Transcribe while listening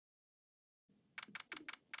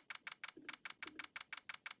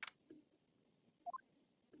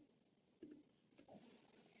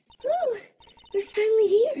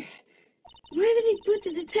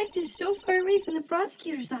But the detective's so far away from the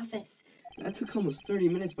prosecutor's office. That took almost 30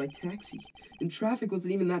 minutes by taxi, and traffic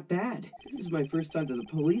wasn't even that bad. This is my first time to the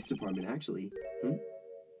police department, actually. Huh?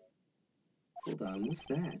 Hold on, what's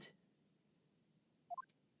that?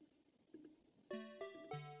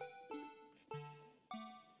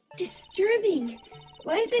 Disturbing.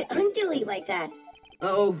 Why is it undulate like that?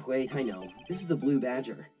 Oh, wait, I know. This is the Blue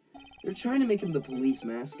Badger. They're trying to make him the police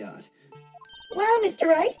mascot. Wow, Mr.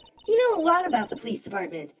 Wright, you know a lot about the police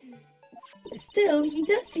department. Still, he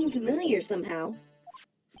does seem familiar somehow.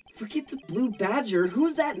 Forget the Blue Badger.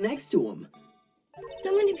 Who's that next to him?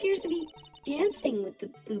 Someone appears to be dancing with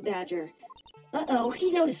the Blue Badger. Uh-oh,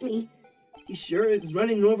 he noticed me. He sure is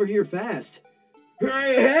running over here fast.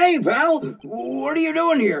 Hey, pal! What are you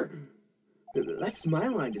doing here? That's my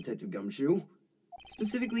line, Detective Gumshoe.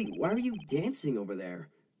 Specifically, why are you dancing over there?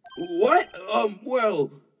 What?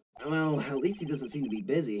 Well, at least he doesn't seem to be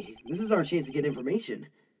busy. This is our chance to get information.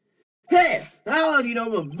 Hey! I'll have you know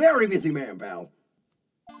I'm a very busy man, pal.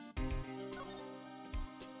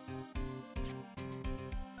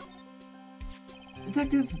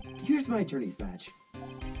 Detective, here's my attorney's badge.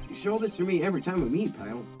 You show this to me every time we meet,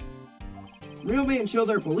 pal. Real men show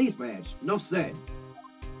their police badge. Enough said.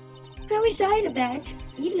 I wish I had a badge.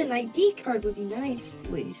 Even an ID card would be nice.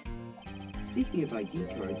 Wait. Speaking of ID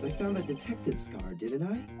cards, I found a detective's card, didn't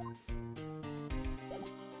I?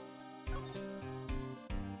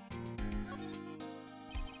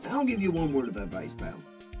 I'll give you one word of advice, pal.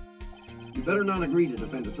 You better not agree to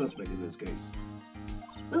defend a suspect in this case.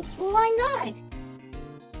 But why not?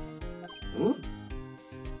 Huh?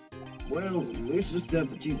 Well, it's just that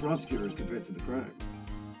the chief prosecutor has confessed to the crime.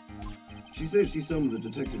 She says she summoned the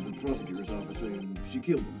detective to the prosecutor's office and she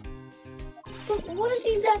killed him. But what if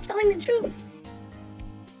she's not telling the truth?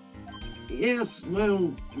 Yes,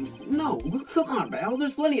 well, no. Come on, pal.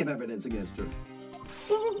 There's plenty of evidence against her.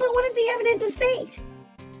 But what if the evidence is fake?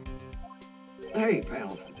 Hey,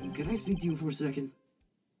 pal. Can I speak to you for a second?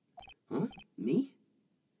 Huh? Me?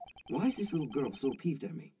 Why is this little girl so peeved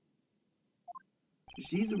at me?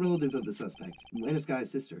 She's a relative of the suspect, Lana Sky's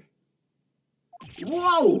sister.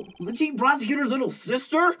 Whoa! The chief prosecutor's little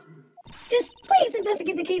sister? Just please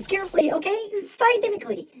investigate the case carefully, okay?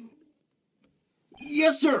 Scientifically.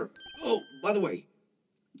 Yes, sir! Oh, by the way,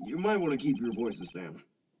 you might want to keep your voices down.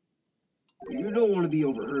 You don't want to be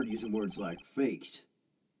overheard using words like faked.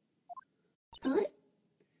 Huh?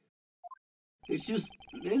 It's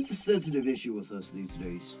a sensitive issue with us these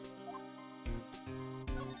days.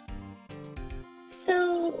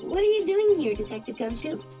 So, what are you doing here, Detective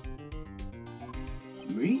Gumshoe?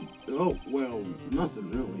 Me? Oh, well,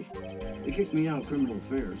 nothing really. They kicked me out of criminal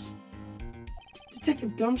affairs.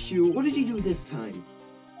 Detective Gumshoe, what did you do this time?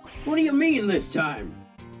 What do you mean this time?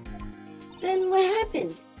 Then what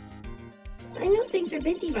happened? I know things are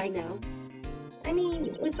busy right now. I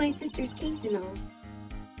mean, with my sister's case and all.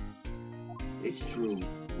 It's true.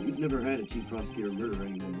 We've never had a chief prosecutor murder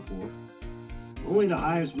anyone before. Only the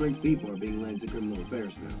highest ranked people are being led to criminal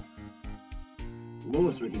affairs now. The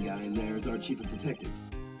lowest ranking guy in there is our chief of detectives.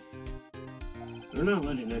 They're not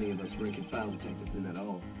letting any of us rank and file detectives in at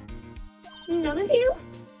all. None of you?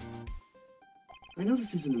 I know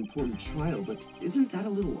this is an important trial, but isn't that a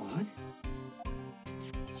little odd?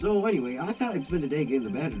 So anyway, I thought I'd spend a day getting the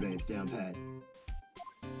Badger dance down pat.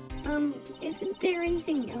 Isn't there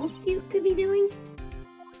anything else you could be doing?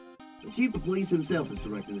 The chief of police himself has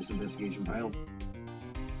directed this investigation, pal.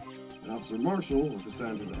 Officer Marshall was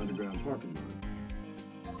assigned to the underground parking lot.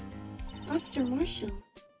 Officer Marshall?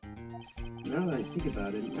 Now that I think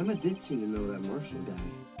about it, Emma did seem to know that Marshall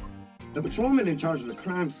guy. The patrolman in charge of the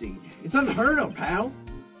crime scene. It's unheard of, pal!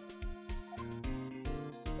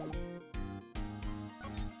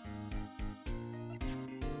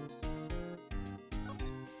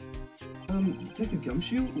 Detective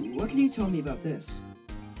Gumshoe, what can you tell me about this?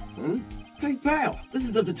 Huh? Hey, pal, this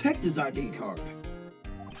is the detective's ID card.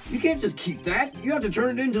 You can't just keep that. You have to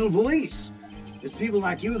turn it in to the police. It's people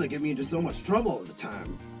like you that get me into so much trouble all the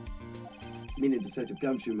time. Meaning Detective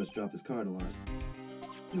Gumshoe must drop his card a lot.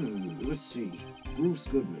 Let's see. Bruce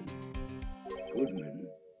Goodman. Goodman.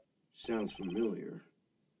 Sounds familiar.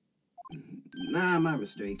 Nah, my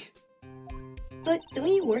mistake. But don't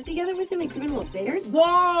you work together with him in criminal affairs?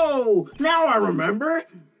 Whoa! Now I remember!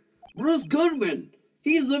 Bruce Goodman!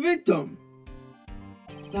 He's the victim!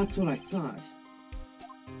 That's what I thought.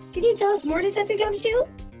 Can you tell us more, Detective Gumshoe?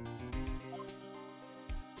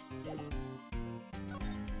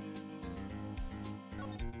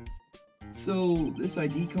 So, this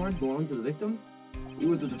ID card belonged to the victim? He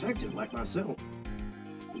was a detective like myself.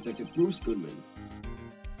 Detective Bruce Goodman.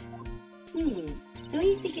 Don't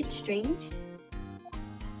you think it's strange?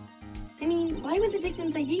 why would the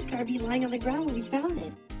victim's ID card be lying on the ground when we found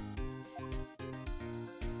it?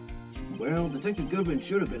 Well, Detective Goodman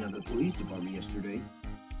should have been at the police department yesterday.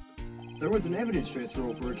 There was an evidence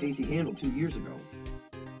transfer for a case he handled 2 years ago.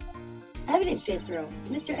 Evidence transfer.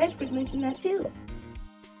 Mr. Edgeworth mentioned that too.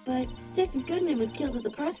 But Detective Goodman was killed at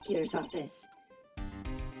the prosecutor's office.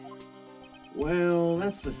 Well,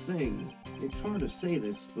 that's the thing. It's hard to say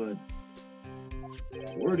this, but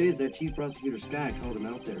word is that Chief Prosecutor Sky called him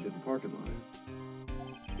out there to the parking lot.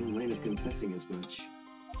 And Lane is confessing as much.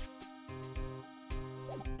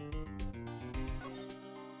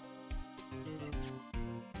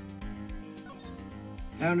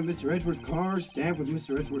 Found in Mr. Edgeworth's car, stabbed with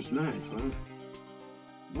Mr. Edgeworth's knife, huh?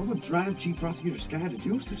 What would drive Chief Prosecutor Sky to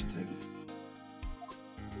do such a thing?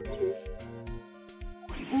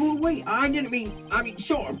 Oh, wait, I mean,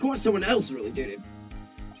 sure, of course someone else really did it.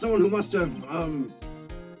 Someone who must have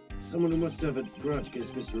a grudge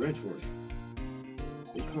against Mr. Edgeworth.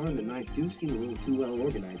 The car and the knife do seem a little too well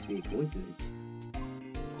organized to be a coincidence.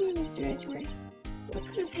 Poor Mr. Edgeworth. What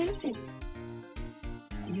could have happened?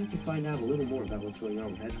 We have to find out a little more about what's going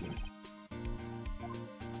on with Edgeworth.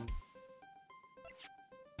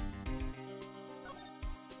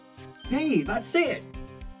 Hey, that's it!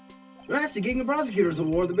 That's the King of Prosecutors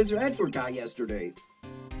Award that Mr. Edgeworth got yesterday.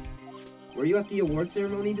 Were you at the award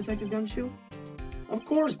ceremony, Detective Gumshoe? Of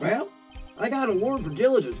course, pal. I got an award for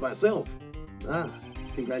diligence myself. Ah,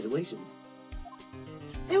 congratulations.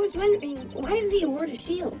 I was wondering, why is the award a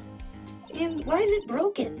shield? And why is it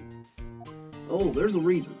broken? Oh, there's a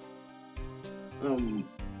reason.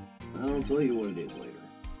 I'll tell you what it is later.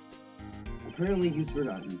 Apparently he's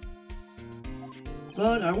forgotten.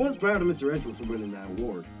 But I was proud of Mr. Edgeworth for winning that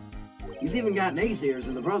award. He's even got naysayers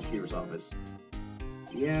in the prosecutor's office.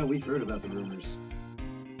 Yeah, we've heard about the rumors.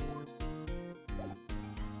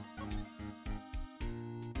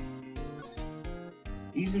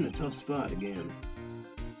 He's in a tough spot again.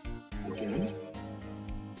 Again?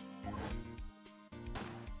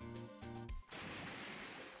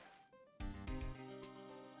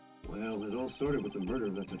 Well, it all started with the murder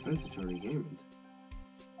of that defense attorney, Hammond.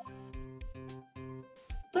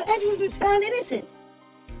 But Edgeworth was found innocent.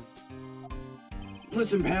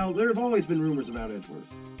 Listen, pal, there have always been rumors about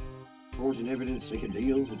Edgeworth. Forging evidence, taking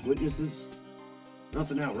deals with witnesses.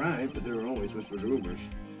 Nothing outright, but there are always whispered rumors.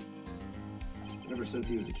 Ever since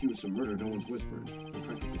he was accused of murder, no one's whispering. They're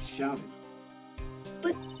practically shouting.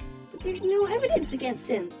 But there's no evidence against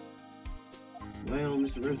him. Well,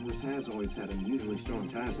 Mr. Edgeworth has always had unusually strong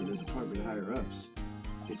ties with the department higher-ups.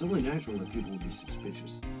 It's only natural that people would be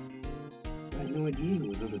suspicious. I had no idea who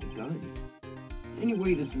was under the gun.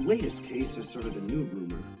 Anyway, this latest case has started a new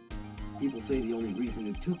rumor. People say the only reason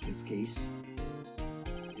he took this case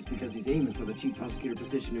is because he's aiming for the chief prosecutor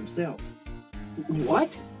position himself.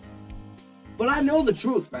 What? But I know the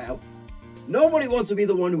truth, pal. Nobody wants to be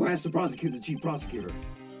the one who has to prosecute the chief prosecutor.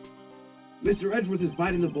 Mr. Edgeworth is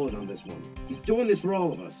biting the bullet on this one. He's doing this for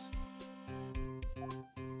all of us.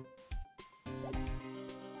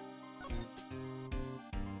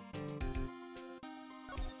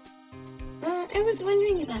 I was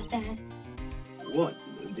wondering about that. What?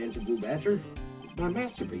 The Dancing Blue Badger? It's my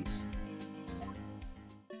masterpiece.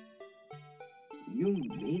 You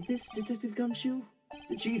made this, Detective Gumshoe?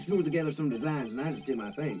 The chief threw together some designs and I just did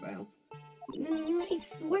my thing, pal.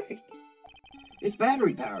 Nice work. It's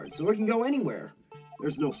battery powered, so it can go anywhere.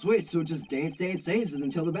 There's no switch, so it just dances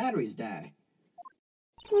until the batteries die.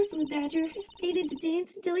 Poor Blue Badger, fated to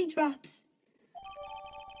dance until he drops.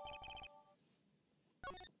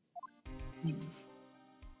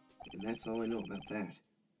 And that's all I know about that.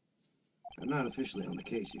 I'm not officially on the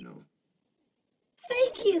case, you know.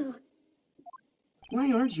 Thank you!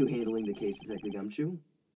 Why aren't you handling the case, Detective Gumshoe?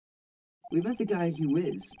 We met the guy who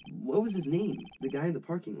is. What was his name? The guy in the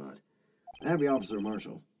parking lot. That'd be Officer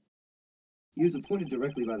Marshall. He was appointed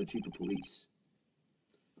directly by the chief of police.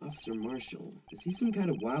 Officer Marshall. Is he some kind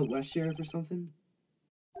of Wild West sheriff or something?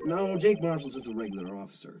 No, Jake Marshall's just a regular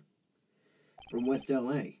officer. From West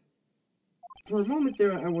L.A. For a moment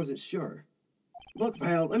there, I wasn't sure. Look,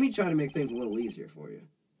 pal, let me try to make things a little easier for you.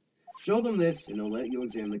 Show them this, and they'll let you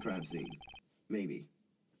examine the crime scene. Maybe.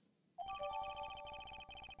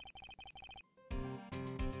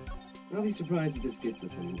 I'll be surprised if this gets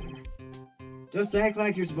us anywhere. Just act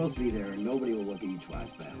like you're supposed to be there, and nobody will look at you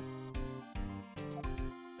twice, pal.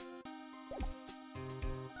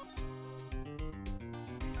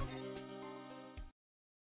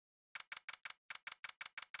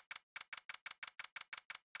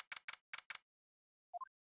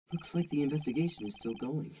 Looks like the investigation is still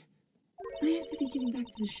going. I have to be getting back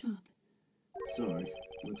to the shop. Sorry.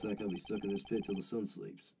 Looks like I'll be stuck in this pit till the sun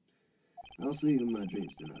sleeps. I'll see you in my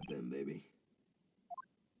dreams tonight then, baby.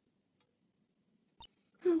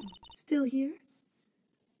 Oh, still here?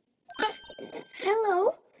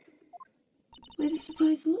 Hello? Why the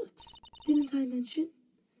surprised looks? Didn't I mention?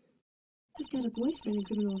 I've got a boyfriend in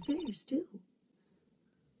criminal affairs, too.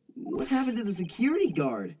 What happened to the security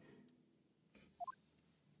guard?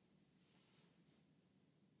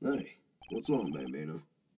 Hey, what's wrong, Bambino?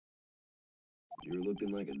 You're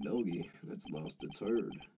looking like a doggy that's lost its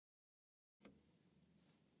herd.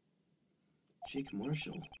 Jake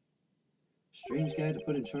Marshall. Strange guy to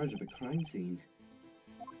put in charge of a crime scene.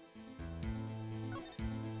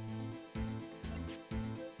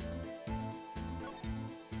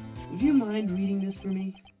 Would you mind reading this for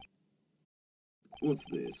me? What's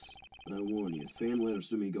this? I warn you, fan letters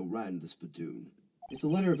to me go right in the spittoon. It's a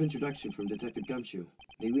letter of introduction from Detective Gumshoe.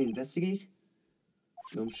 May we investigate?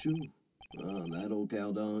 Gumshoe? Ah, that old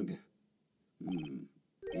cow dog. He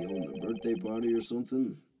holding a birthday party or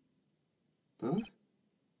something? Huh?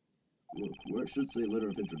 Look, where it should say letter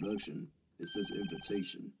of introduction, it says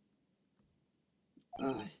invitation.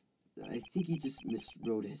 I think he just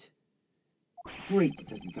miswrote it. Great,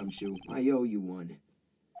 Detective Gumshoe. I owe you one.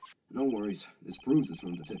 No worries. This proves it's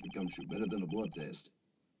from Detective Gumshoe. Better than a blood test.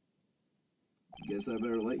 Guess I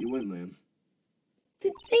better let you in then.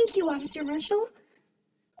 Thank you, Officer Marshall.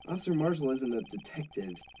 Officer Marshall isn't a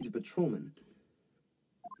detective. He's a patrolman.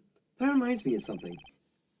 That reminds me of something.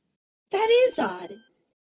 That is odd.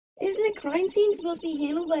 Isn't a crime scene supposed to be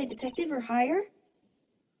handled by a detective or higher?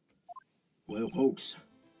 Well, folks,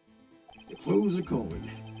 the clues are coming.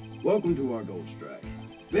 Welcome to our gold strike.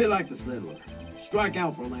 Be like the settler. Strike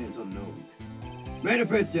out for lands unknown.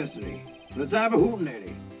 Manifest destiny. Let's have a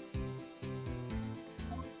hootenanny.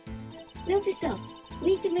 Note to self.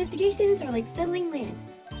 Police investigations are like settling land.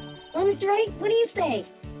 Well, Mr. Wright, what do you say?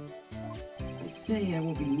 I say I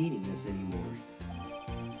won't be needing this anymore.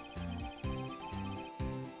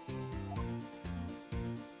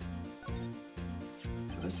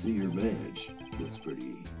 I see your badge. Looks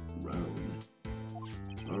pretty round.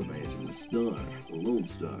 Our badge is a star, a lone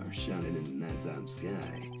star, shining in the nighttime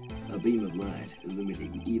sky. A beam of light,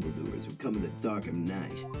 illuminating evildoers who come in the dark of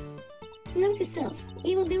night. Note to self.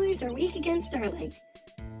 Evildoers are weak against starlight.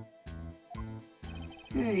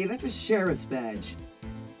 Hey, that's a sheriff's badge.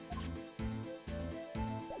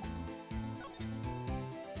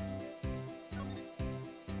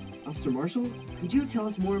 Officer Marshall, could you tell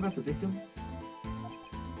us more about the victim?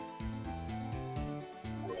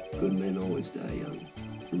 Good men always die young.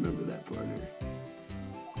 Remember that, partner.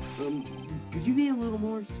 Could you be a little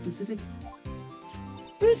more specific?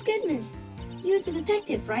 Bruce Goodman. He was a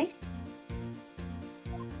detective, right?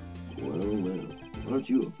 Well, aren't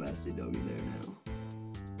you a fasty doggy there now?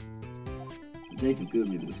 Detective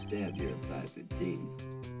Goodman was stabbed here at 5:15.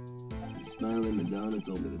 The smiling Madonna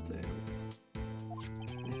told me the tale.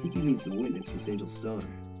 I think he means the witness, Miss Angel Starr.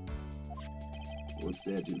 One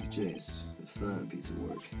stabbed in the chest. A fine piece of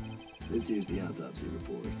work. This here's the autopsy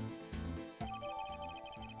report.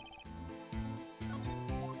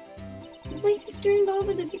 Was my sister involved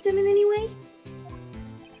with the victim in any way?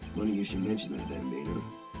 Funny you should mention that, Bambino.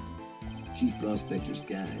 Chief Prospector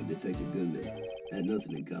Sky and Detective Goodman had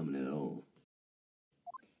nothing in common at all.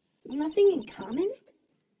 Nothing in common?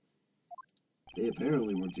 They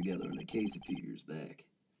apparently worked together on a case a few years back.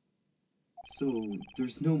 So,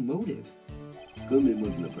 there's no motive. Goodman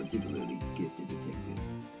wasn't a particularly gifted detective.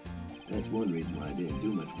 That's one reason why I didn't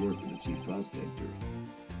do much work with the Chief Prospector.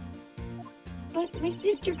 But my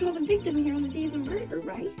sister called the victim here on the day of the murder,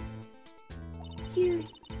 right? Here,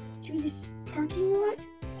 to this parking lot?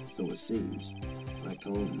 So it seems. I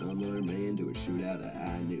called an unarmed man to a shootout at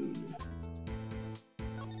high noon.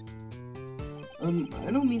 I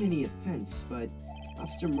don't mean any offense, but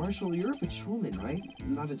Officer Marshall, you're a patrolman, right?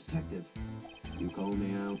 Not a detective. You call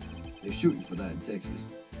me out? They're shooting for that in Texas.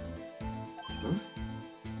 Huh?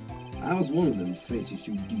 I was one of them fancy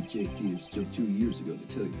shoot detectives till 2 years ago, to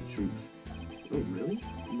tell you the truth. Oh, really?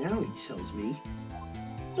 Now he tells me.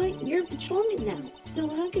 But you're a patrolman now, so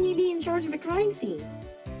how can you be in charge of a crime scene?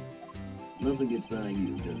 Nothing gets by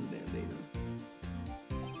you, does it, Bambino?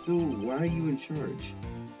 So, why are you in charge?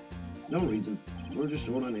 No reason. We're just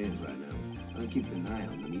short on hands right now. I'm keeping an eye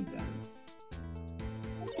on the meantime.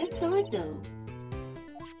 That's odd, though.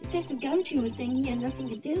 Detective Gumshoe was saying he had nothing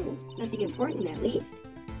to do. Nothing important, at least.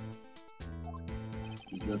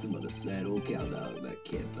 He's nothing but a sad old cow dog that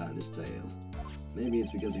can't find his tail. Maybe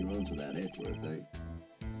it's because he runs with that Edgeworth thing.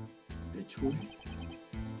 Edgeworth?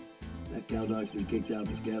 That cow dog's been kicked out of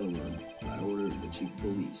this cattle run by order of the chief of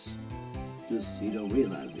police. Just he don't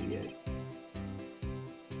realize it yet.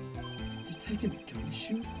 Detective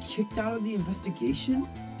Gumshoe kicked out of the investigation?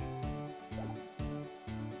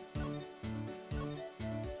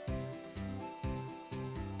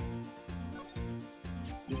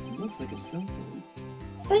 This looks like a cell phone.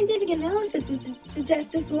 Scientific analysis would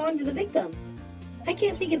suggest this belonged to the victim. I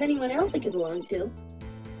can't think of anyone else it could belong to.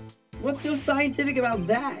 What's so scientific about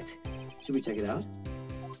that? Should we check it out?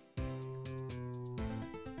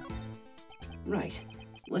 Right.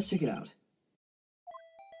 Let's check it out.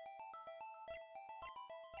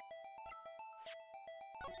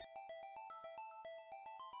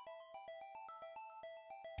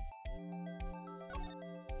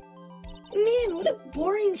 Man, what a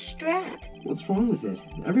boring strap. What's wrong with it?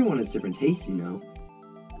 Everyone has different tastes, you know.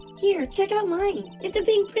 Here, check out mine. It's a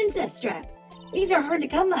pink princess strap. These are hard to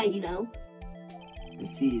come by, you know. I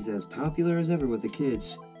see he's as popular as ever with the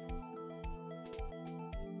kids.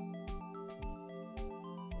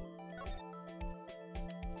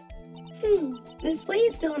 The display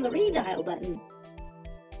is still on the redial button.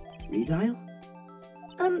 Redial?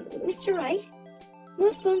 Mr. Wright,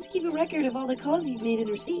 most phones keep a record of all the calls you've made and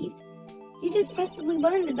received. You just press the blue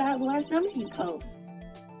button to dial the last number you called.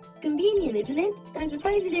 Convenient, isn't it? I'm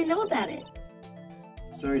surprised you didn't know about it.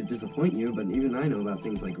 Sorry to disappoint you, but even I know about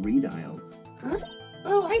things like redial. Huh?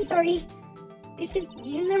 Oh, I'm sorry. It's just,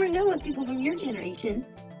 you never know with people from your generation.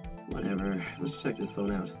 Whatever. Let's check this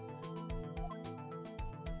phone out.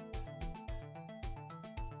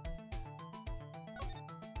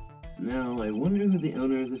 Now, I wonder who the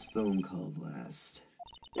owner of this phone called last.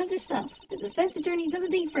 Not this stuff. The defense attorney doesn't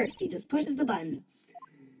think first. He just pushes the button.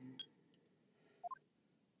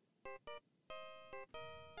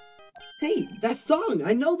 Hey, that song!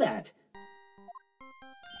 I know that!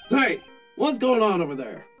 Hey! What's going on over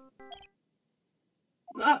there?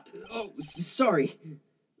 Sorry.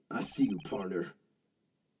 I see you, partner.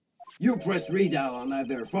 You pressed redial on that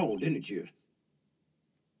there phone, didn't you?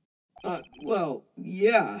 Well,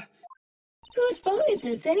 yeah. Whose phone is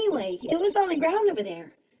this, anyway? It was on the ground over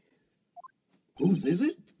there. Whose is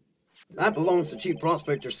it? That belongs to Chief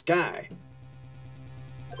Prospector Sky.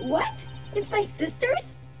 What? It's my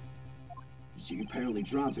sister's? She apparently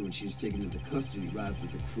dropped it when she was taken into custody right after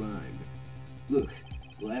the crime. Look,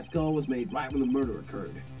 the last call was made right when the murder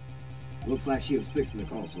occurred. Looks like she was fixing to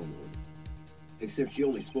call someone. Except she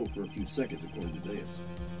only spoke for a few seconds according to this.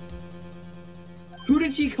 Who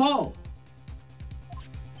did she call?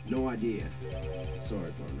 No idea.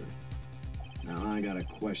 Sorry, partner. Now I got a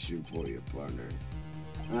question for you, partner.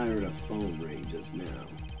 I heard a phone ring just now.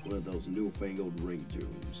 One of those newfangled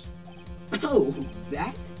ringtones. Oh,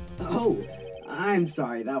 that? Oh, I'm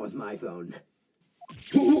sorry, that was my phone.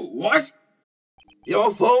 What?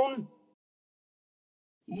 Your phone?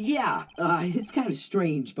 Yeah, it's kind of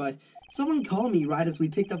strange, but someone called me right as we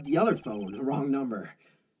picked up the other phone, the wrong number.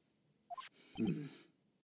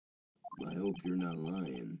 I hope you're not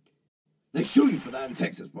lying. They shoot you for that in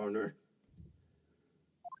Texas, partner.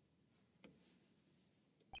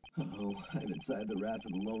 Oh, I'm inside the wrath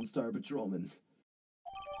of the Lone Star Patrolman.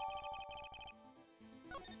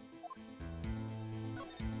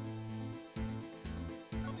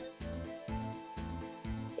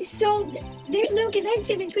 So, there's no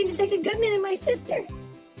connection between Detective Goodman and my sister.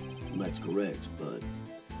 That's correct, but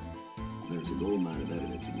there's a gold mine of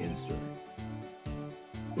evidence against her.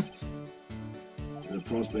 The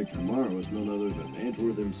prospector tomorrow is none other than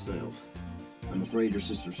Antworth himself. I'm afraid your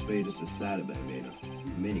sister's fate is decided, Bambina.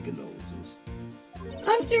 Many condolences.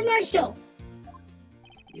 Officer Marshall!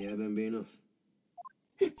 Yeah, Bambina?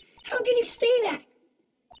 How can you say that?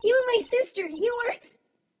 You and my sister, you were...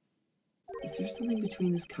 Is there something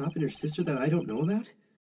between this cop and her sister that I don't know about?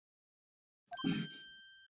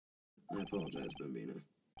 I apologize, Bambina.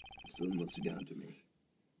 Something must have gotten to me.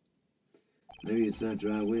 Maybe it's that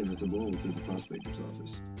dry wind that's blowing through the prospector's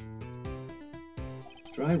office.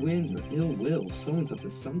 Dry wind or ill will, someone's up to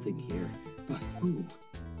something here. But who?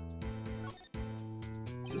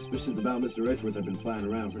 Suspicions about Mr. Edgeworth have been flying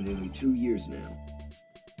around for nearly 2 years now.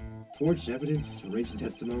 Forged evidence, arranging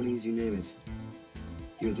testimonies, you name it.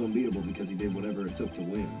 He was unbeatable because he did whatever it took to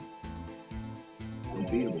win.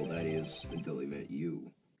 Unbeatable, that is, until he met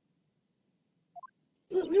you.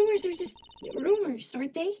 But rumors are just rumors,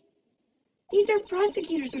 aren't they? These are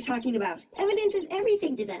prosecutors we're talking about. Evidence is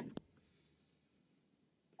everything to them.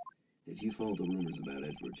 If you follow the rumors about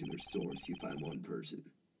Edgeworth to their source, you find one person.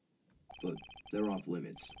 But they're off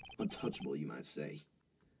limits. Untouchable, you might say.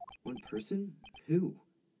 One person? Who?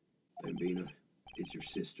 Bambina, it's your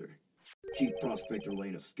sister. Chief Prospector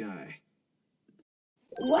Lena Sky.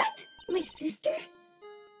 What? My sister?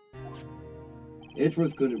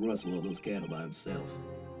 Edgeworth couldn't rustle all those cattle by himself.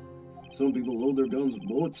 Some people load their guns with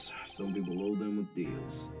bullets, some people load them with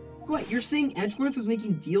deals. What, you're saying Edgeworth was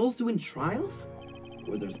making deals to win trials?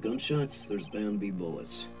 Where there's gunshots, there's bound to be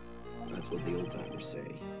bullets. That's what the old-timers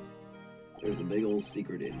say. There's a big old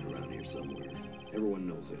secret hidden around here somewhere. Everyone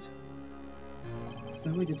knows it. Is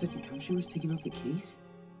that why Detective Gumshoe was taking off the case?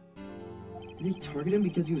 Did they target him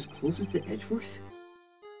because he was closest to Edgeworth?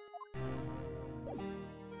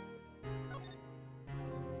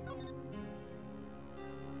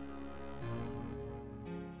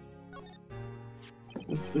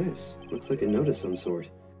 What's this? Looks like a note of some sort.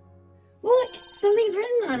 Look, something's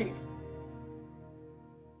written on it.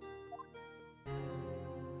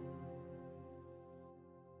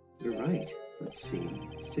 You're right. Let's see.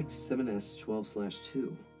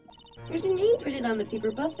 67S12/2. There's a name printed on the paper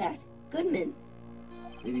above that. Goodman.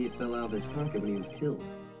 Maybe it fell out of his pocket when he was killed.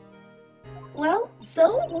 Well,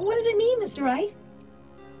 so? What does it mean, Mr. Wright?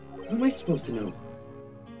 How am I supposed to know?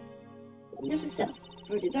 Note to self.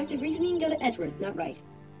 For deductive reasoning, go to Edgeworth, not Wright.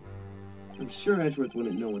 I'm sure Edgeworth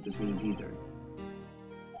wouldn't know what this means either.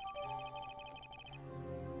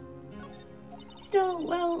 So,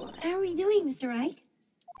 well, how are we doing, Mr. Wright?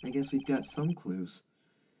 I guess we've got some clues.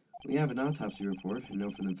 We have an autopsy report, a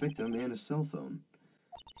note from the victim, and a cell phone.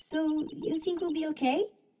 So, you think we'll be okay?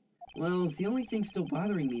 Well, the only thing still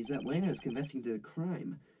bothering me is that Lana is confessing to the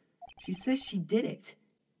crime. She says she did it.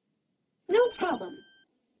 No problem.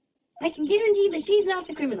 I can guarantee that she's not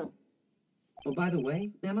the criminal. Oh, by the way,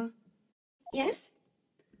 Emma, Yes?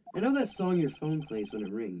 I know that song your phone plays when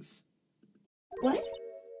it rings. What?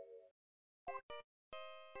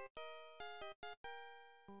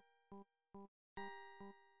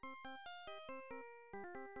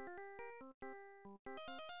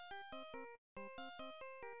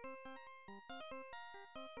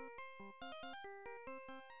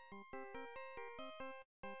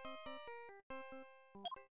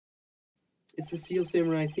 It's the Steel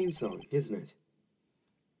Samurai theme song, isn't it?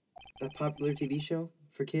 That popular TV show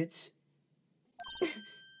for kids? The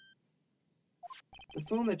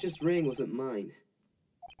phone that just rang wasn't mine.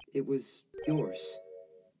 It was yours.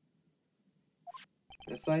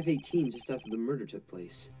 At 5:18, just after the murder took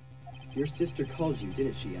place. Your sister called you,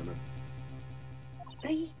 didn't she, Emma?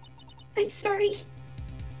 I'm sorry.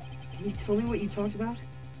 Can you tell me what you talked about?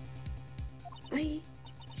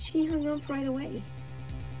 She hung up right away.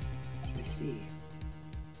 I see.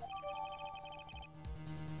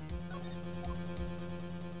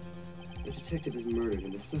 The detective is murdered,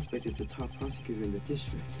 and the suspect is the top prosecutor in the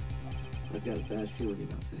district. I've got a bad feeling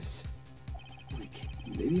about this. Like,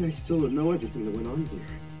 maybe I still don't know everything that went on here.